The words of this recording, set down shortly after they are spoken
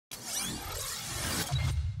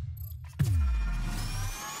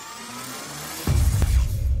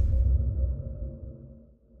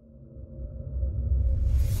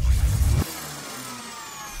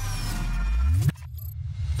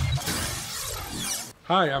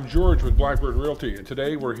Hi, I'm George with Blackbird Realty, and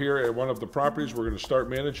today we're here at one of the properties we're going to start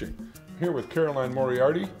managing. I'm here with Caroline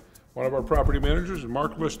Moriarty, one of our property managers, and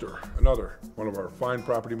Mark Lister, another one of our fine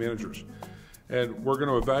property managers. And we're going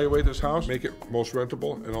to evaluate this house, make it most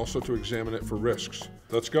rentable, and also to examine it for risks.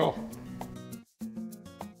 Let's go.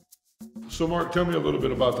 So Mark, tell me a little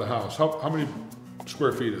bit about the house. How many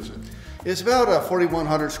square feet is it? It's about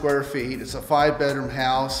 4,100 square feet. It's a 5-bedroom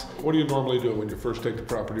house. What do you normally do when you first take the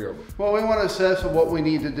property over? Well, we want to assess what we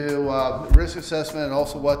need to do, risk assessment, and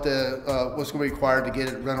also what's going to be required to get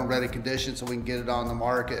it rental-ready condition so we can get it on the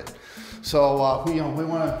market. So we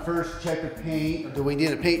want to first check the paint. Do we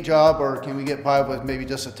need a paint job, or can we get by with maybe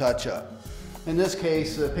just a touch-up? In this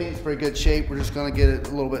case, the paint's in pretty good shape. We're just going to get it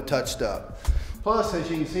a little bit touched up. Plus,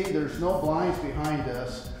 as you can see, there's no blinds behind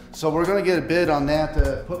us. So we're going to get a bid on that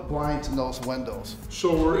to put blinds in those windows.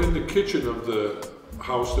 So we're in the kitchen of the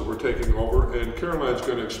house that we're taking over, and Caroline's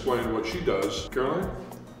going to explain what she does. Caroline?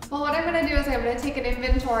 Well, what I'm going to do is I'm going to take an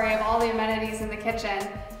inventory of all the amenities in the kitchen.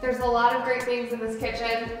 There's a lot of great things in this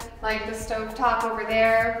kitchen, like the stove top over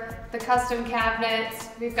there, the custom cabinets,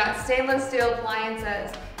 we've got stainless steel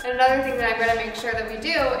appliances. And another thing that I'm going to make sure that we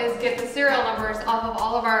do is get the serial numbers off of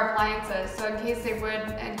all of our appliances, so in case they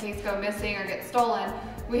would, in case go missing or get stolen,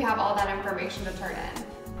 we have all that information to turn in.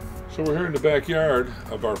 So we're here in the backyard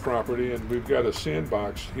of our property, and we've got a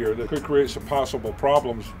sandbox here that could create some possible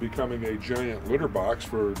problems, becoming a giant litter box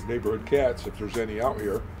for neighborhood cats if there's any out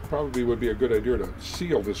here. Probably would be a good idea to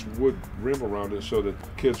seal this wood rim around it so that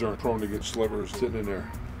kids aren't prone to get slivers sitting in there.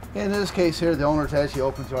 In this case here, the owner's actually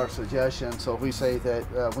open to our suggestion, so if we say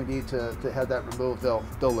that we need to have that removed,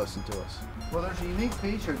 they'll listen to us. Well, there's a unique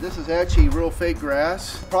feature. This is actually real fake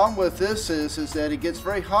grass. The problem with this is that it gets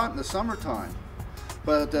very hot in the summertime.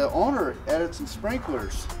 But the owner added some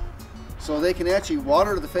sprinklers, so they can actually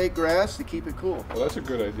water the fake grass to keep it cool. Well, that's a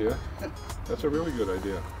good idea. That's a really good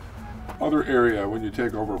idea. Other area when you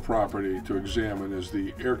take over a property to examine is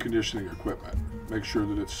the air conditioning equipment. Make sure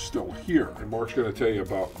that it's still here. And Mark's going to tell you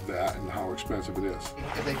about that and how expensive it is.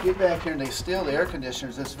 If they get back here and they steal the air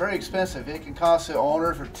conditioners, it's very expensive. It can cost the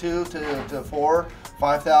owner for $2,000 to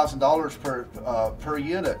 $5,000 per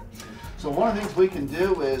unit. So one of the things we can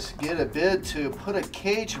do is get a bid to put a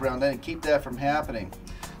cage around that and keep that from happening.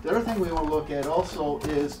 The other thing we want to look at also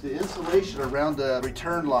is the insulation around the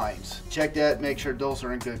return lines. Check that, make sure those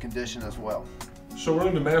are in good condition as well. So we're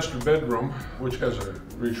in the master bedroom, which has a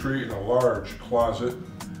retreat and a large closet.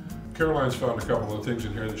 Caroline's found a couple of things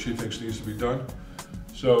in here that she thinks needs to be done.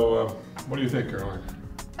 So what do you think, Caroline?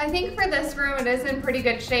 I think for this room it is in pretty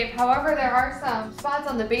good shape. However, there are some spots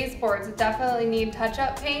on the baseboards that definitely need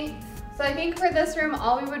touch-up paint. So I think for this room,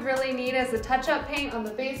 all we would really need is a touch-up paint on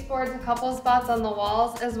the baseboards, a couple spots on the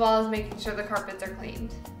walls, as well as making sure the carpets are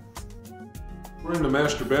cleaned. We're in the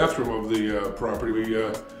master bathroom of the property.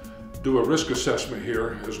 We do a risk assessment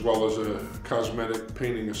here, as well as a cosmetic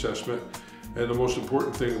painting assessment. And the most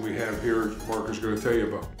important thing that we have here, Mark is going to tell you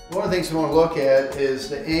about. One of the things we want to look at is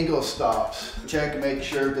the angle stops. Check and make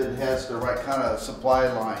sure that it has the right kind of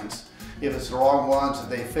supply lines. If it's the wrong ones,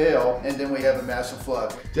 they fail, and then we have a massive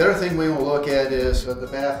flood. The other thing we will look at is the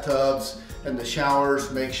bathtubs and the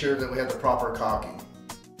showers, make sure that we have the proper caulking.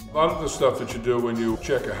 A lot of the stuff that you do when you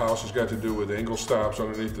check a house has got to do with angle stops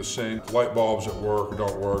underneath the sink, light bulbs that work or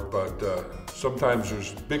don't work, but sometimes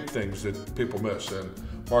there's big things that people miss, and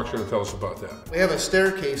Mark's going to tell us about that. We have a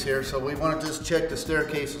staircase here, so we want to just check the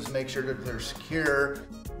staircases, make sure that they're secure.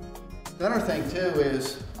 The other thing too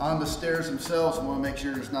is on the stairs themselves, we want to make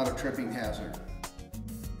sure there's not a tripping hazard.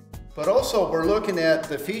 But also we're looking at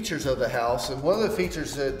the features of the house, and one of the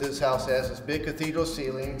features that this house has is big cathedral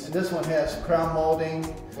ceilings. And this one has crown molding.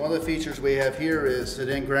 One of the features we have here is an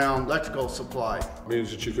in-ground electrical supply. It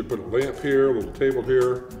means that you could put a lamp here, a little table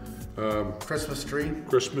here. Christmas tree.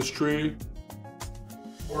 Christmas tree.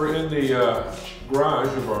 We're in the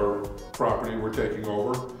garage of our property we're taking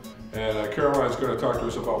over. And Caroline's going to talk to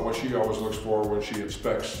us about what she always looks for when she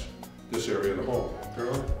inspects this area of the home.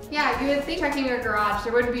 Caroline? Yeah, you would think checking your garage,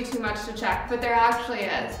 there wouldn't be too much to check, but there actually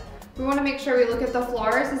is. We want to make sure we look at the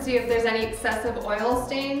floors to see if there's any excessive oil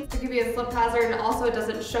stains. It could be a slip hazard, and also it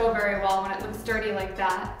doesn't show very well when it looks dirty like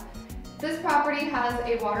that. This property has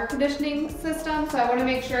a water conditioning system, so I want to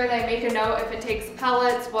make sure that I make a note if it takes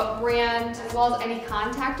pellets, what brand, as well as any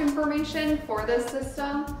contact information for this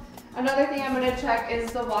system. Another thing I'm going to check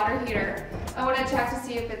is the water heater. I want to check to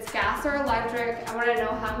see if it's gas or electric. I want to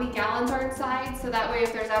know how many gallons are inside, so that way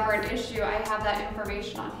if there's ever an issue, I have that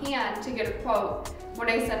information on hand to get a quote when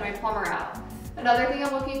I send my plumber out. Another thing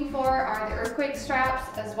I'm looking for are the earthquake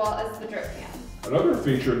straps as well as the drip pan. Another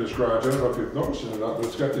feature in this garage, I don't know if you've noticed it or not, but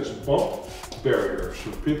it's got this bump barrier,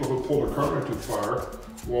 so people who pull their car in too far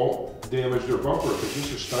won't damage their bumper, because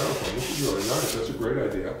this is styrofoam. This is really nice. That's a great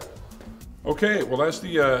idea. Okay, well, that's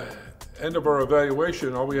the end of our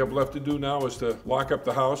evaluation. All we have left to do now is to lock up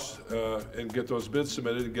the house and get those bids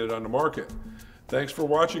submitted and get it on the market. Thanks for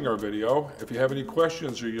watching our video. If you have any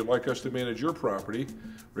questions or you'd like us to manage your property,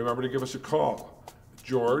 remember to give us a call.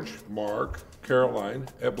 George, Mark, Caroline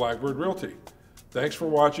at Blackbird Realty. Thanks for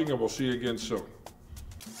watching, and we'll see you again soon.